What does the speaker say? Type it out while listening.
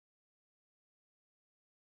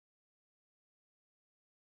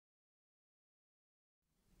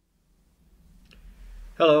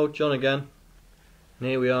Hello, John again, and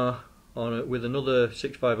here we are with another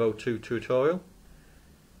 6502 tutorial.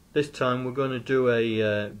 This time we're going to do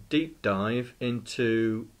a deep dive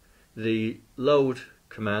into the load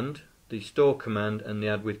command, the store command and the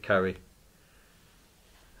add with carry.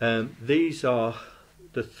 These are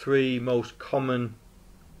the three most common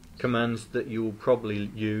commands that you will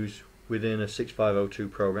probably use within a 6502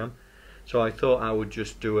 program. So I thought I would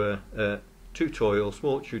just do a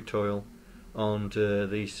small tutorial on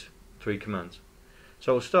these three commands.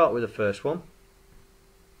 So we'll start with the first one,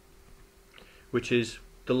 which is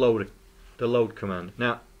the load command.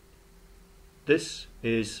 Now this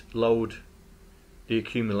is load the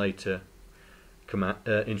accumulator command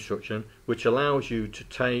instruction, which allows you to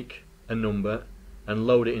take a number and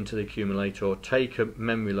load it into the accumulator, or take a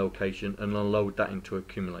memory location and unload that into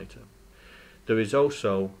accumulator. There is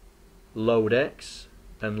also load X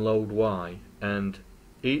and load Y, and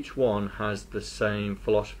each one has the same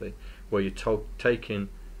philosophy, where you're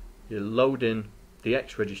loading the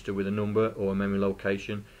X register with a number or a memory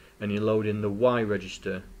location, and you're loading the Y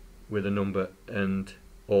register with a number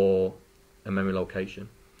or a memory location.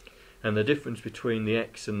 And the difference between the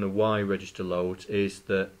X and the Y register loads is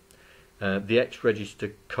that the X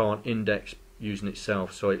register can't index using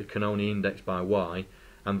itself, so it can only index by Y,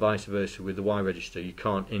 and vice versa with the Y register. You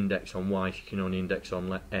can't index on Y, you can only index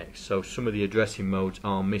on X. So some of the addressing modes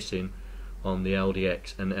are missing on the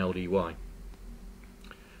LDX and LDY.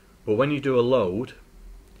 But when you do a load,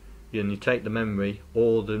 and you take the memory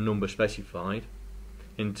or the number specified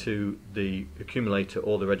into the accumulator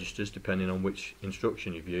or the registers, depending on which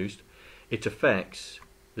instruction you've used, it affects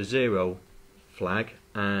the 0 flag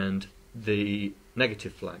and the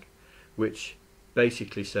negative flag, which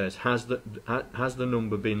basically says, has the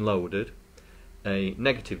number been loaded, a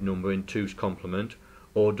negative number in 2's complement,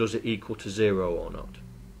 or does it equal to 0 or not?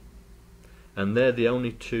 And they're the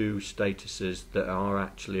only two statuses that are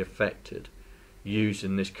actually affected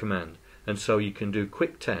using this command. And so you can do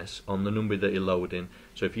quick tests on the number that you're loading.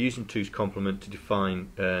 So if you're using 2's complement to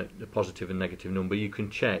define the positive and negative number, you can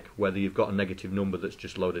check whether you've got a negative number that's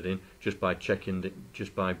just loaded in just by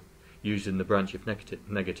using the branch if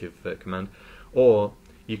negative command, or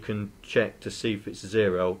you can check to see if it's a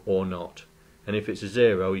 0 or not. And if it's a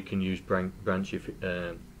 0, you can use branch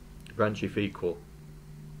if equal.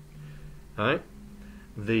 Alright.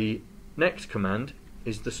 The next command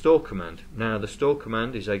is the store command. Now the store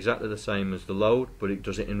command is exactly the same as the load, but it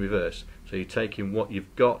does it in reverse. So you're taking what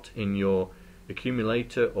you've got in your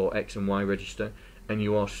accumulator or X and Y register, and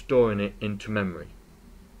you are storing it into memory.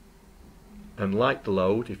 And like the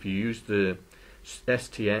load, if you use the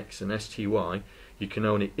STX and STY, you can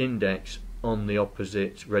only index on the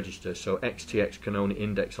opposite register. So XTX can only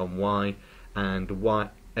index on Y, and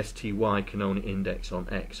STY can only index on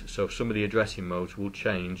X. So some of the addressing modes will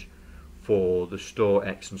change for the store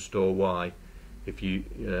X and store Y if you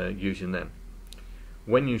using them.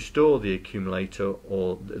 When you store the accumulator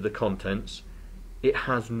or the contents, it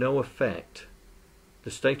has no effect. The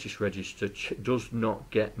status register does not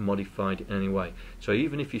get modified in any way. So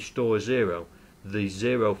even if you store a 0, the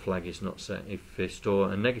 0 flag is not set. If you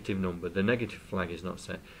store a negative number, the negative flag is not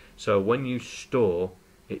set. So when you store,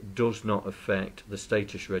 it does not affect the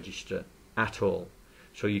status register at all.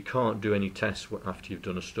 So you can't do any tests after you've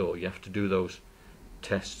done a store. You have to do those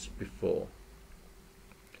tests before.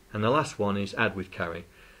 And the last one is add with carry.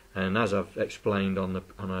 And as I've explained on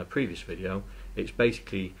a previous video, it's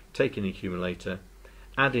basically taking the accumulator,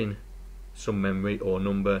 adding some memory or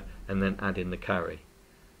number, and then adding the carry,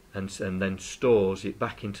 and then stores it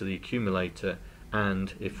back into the accumulator.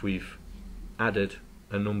 And if we've added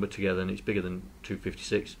a number together and it's bigger than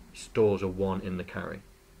 256, it stores a 1 in the carry.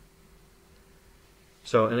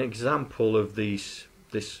 So an example of these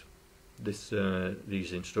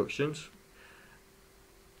instructions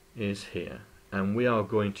is here, and we are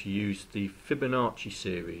going to use the Fibonacci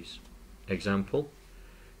series example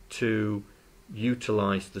to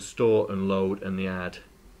utilize the store and load and the add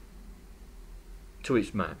to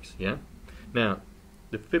its max. Now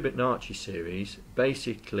the Fibonacci series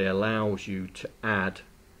basically allows you to add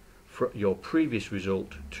your previous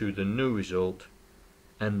result to the new result,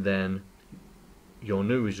 and then your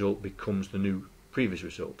new result becomes the new previous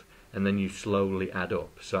result, and then you slowly add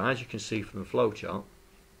up. So as you can see from the flowchart,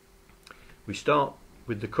 we start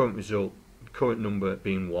with the current result, current number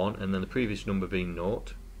being 1, and then the previous number being 0,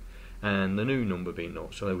 and the new number being 0.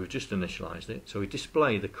 So we've just initialized it. So we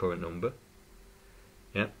display the current number,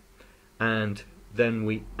 and then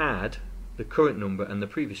we add the current number and the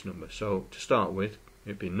previous number. So to start with,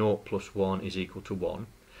 it'd be 0 plus 1 is equal to 1,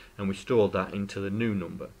 and we store that into the new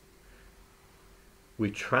number. We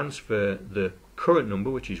transfer the current number,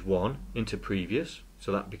 which is 1, into previous,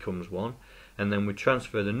 so that becomes 1, and then we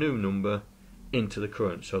transfer the new number into the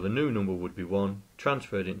current. So the new number would be 1,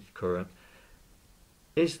 transferred into the current.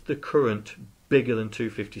 Is the current bigger than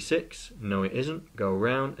 256? No, it isn't. Go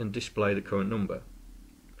around and display the current number.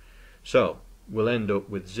 So we'll end up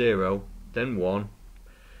with 0, then 1,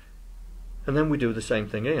 and then we do the same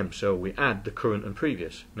thing again. So we add the current and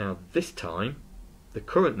previous. Now this time the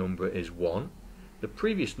current number is 1, the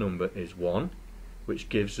previous number is 1, which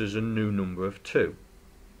gives us a new number of 2.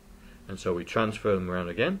 And so we transfer them around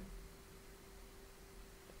again,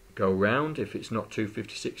 go round if it's not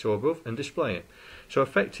 256 or above, and display it. So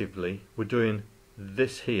effectively we're doing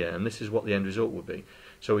this here, and this is what the end result would be.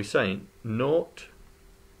 So we're saying 0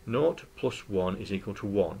 plus 1 is equal to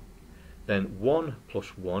 1. Then 1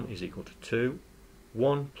 plus 1 is equal to 2.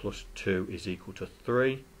 1 plus 2 is equal to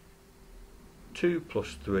 3. 2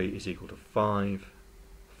 plus 3 is equal to 5.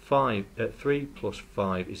 3 plus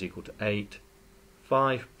 5 is equal to 8.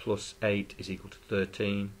 5 plus 8 is equal to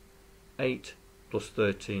 13. 8 plus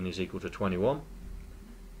 13 is equal to 21.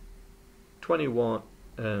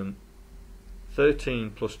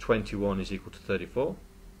 13 plus 21 is equal to 34.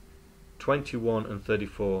 21 and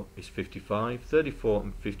 34 is 55. 34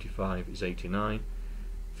 and 55 is 89.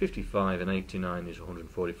 55 and 89 is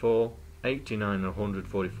 144. 89 and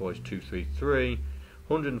 144 is 233.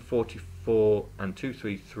 144 and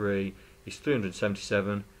 233 is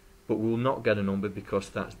 377, but we will not get a number because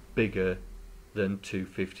that's bigger than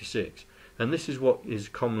 256. And this is what is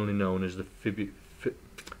commonly known as the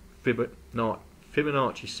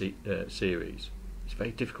Fibonacci series. It's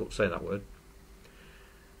very difficult to say that word.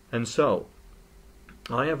 And so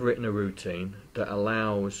I have written a routine that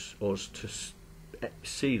allows us to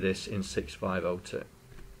see this in 6502.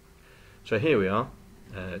 So here we are,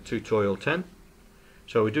 tutorial 10.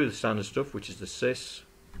 So we do the standard stuff, which is the sys,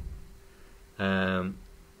 and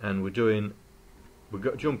we're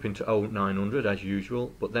jump into 0900 as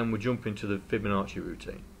usual, but then we jump into the Fibonacci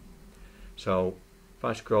routine. So if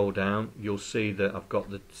I scroll down, you'll see that I've got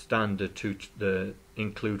the standard the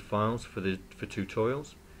include files for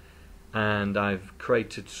tutorials, and I've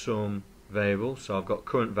created some variables. So I've got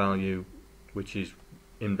current value, which is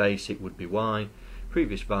in basic would be y,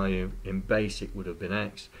 previous value in basic would have been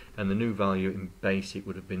x, and the new value in basic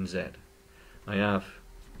would have been z. I have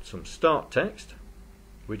some start text,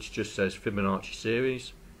 which just says Fibonacci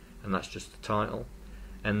series, and that's just the title,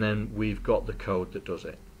 and then we've got the code that does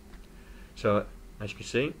it. So as you can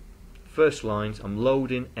see, first lines, I'm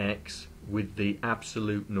loading x with the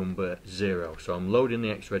absolute number 0. So I'm loading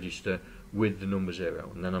the x register with the number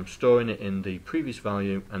 0, and then I'm storing it in the previous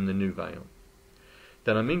value and the new value.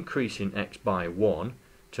 Then I'm increasing x by 1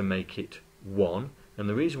 to make it 1, and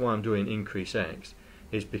the reason why I'm doing increase x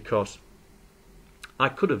is because I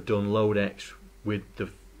could have done load x with the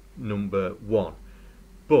number 1,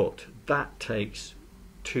 but that takes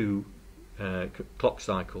 2 clock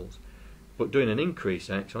cycles, but doing an increase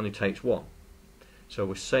x only takes 1. So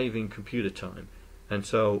we're saving computer time, and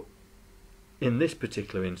so in this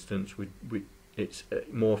particular instance it's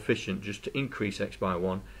more efficient just to increase x by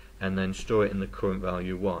 1 and then store it in the current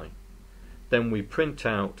value y. Then we print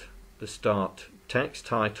out the start text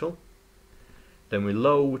title, then we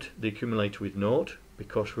load the accumulator with 0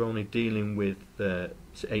 because we're only dealing with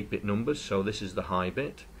 8-bit numbers, so this is the high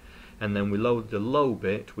bit, and then we load the low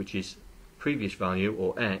bit, which is previous value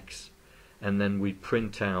or x, and then we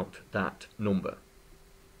print out that number.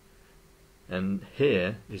 And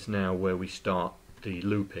here is now where we start the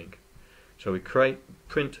looping. So we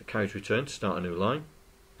print a carriage return to start a new line,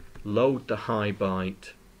 load the high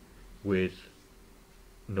byte with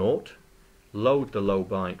 0, load the low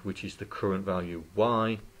byte, which is the current value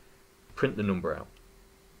y, print the number out.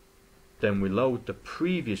 Then we load the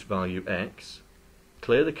previous value x,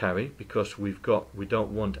 clear the carry because we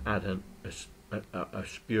don't want to add a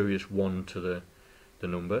spurious 1 to the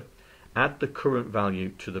number, add the current value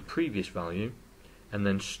to the previous value, and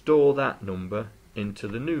then store that number into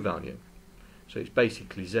the new value. So it's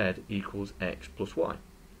basically z equals x plus y.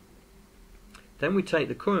 Then we take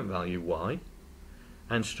the current value y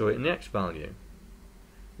and store it in the x value,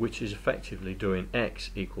 which is effectively doing x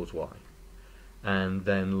equals y, and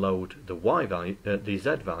then load the y value, the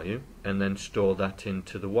z value, and then store that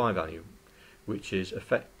into the y value, which is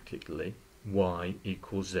effectively y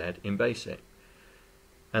equals z in basic.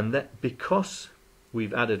 And that because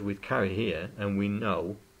we've added with carry here, and we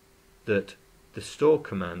know that the store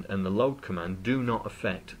command and the load command do not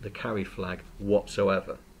affect the carry flag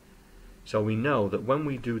whatsoever. So we know that when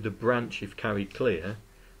we do the branch if carry clear,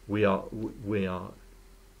 we are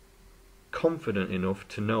confident enough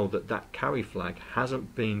to know that that carry flag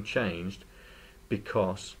hasn't been changed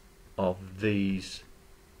because of these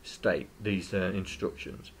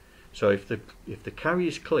instructions. So if the carry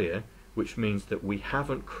is clear, which means that we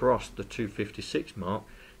haven't crossed the 256 mark,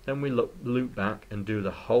 then we loop back and do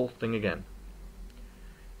the whole thing again.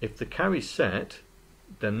 If the carry's set,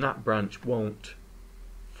 then that branch won't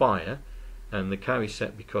fire, and the carry's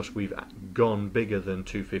set because we've gone bigger than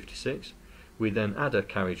 256. We then add a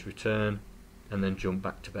carriage return and then jump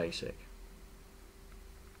back to basic.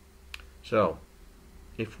 So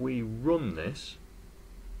if we run this,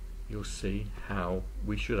 you'll see how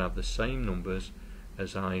we should have the same numbers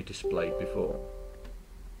as I displayed before.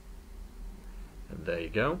 And there you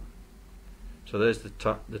go. So there's the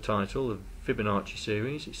title, the Fibonacci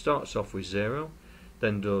series. It starts off with 0,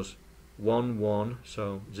 then does 1, 1,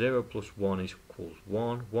 so 0 plus 1 equals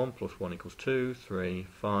 1, 1 plus 1 equals 2, 3,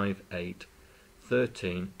 5, 8,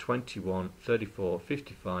 13, 21, 34,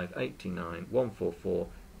 55, 89, 144,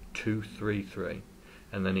 233.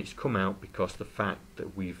 And then it's come out because the fact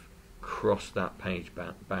that we've crossed that page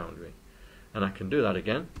boundary. And I can do that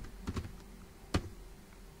again,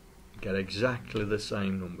 get exactly the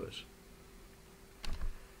same numbers.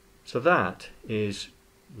 So that is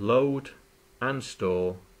load and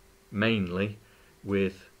store, mainly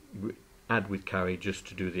with add with carry, just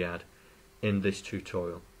to do the add in this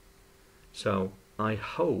tutorial. So I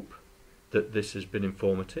hope that this has been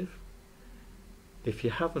informative. If you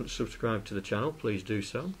haven't subscribed to the channel, please do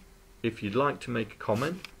so. If you'd like to make a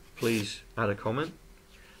comment, please add a comment,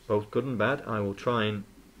 both good and bad. I will try and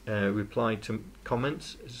reply to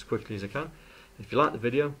comments as quickly as I can. If you like the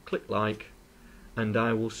video, click like, and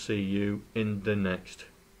I will see you in the next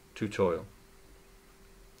tutorial.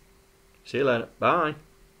 See you later. Bye.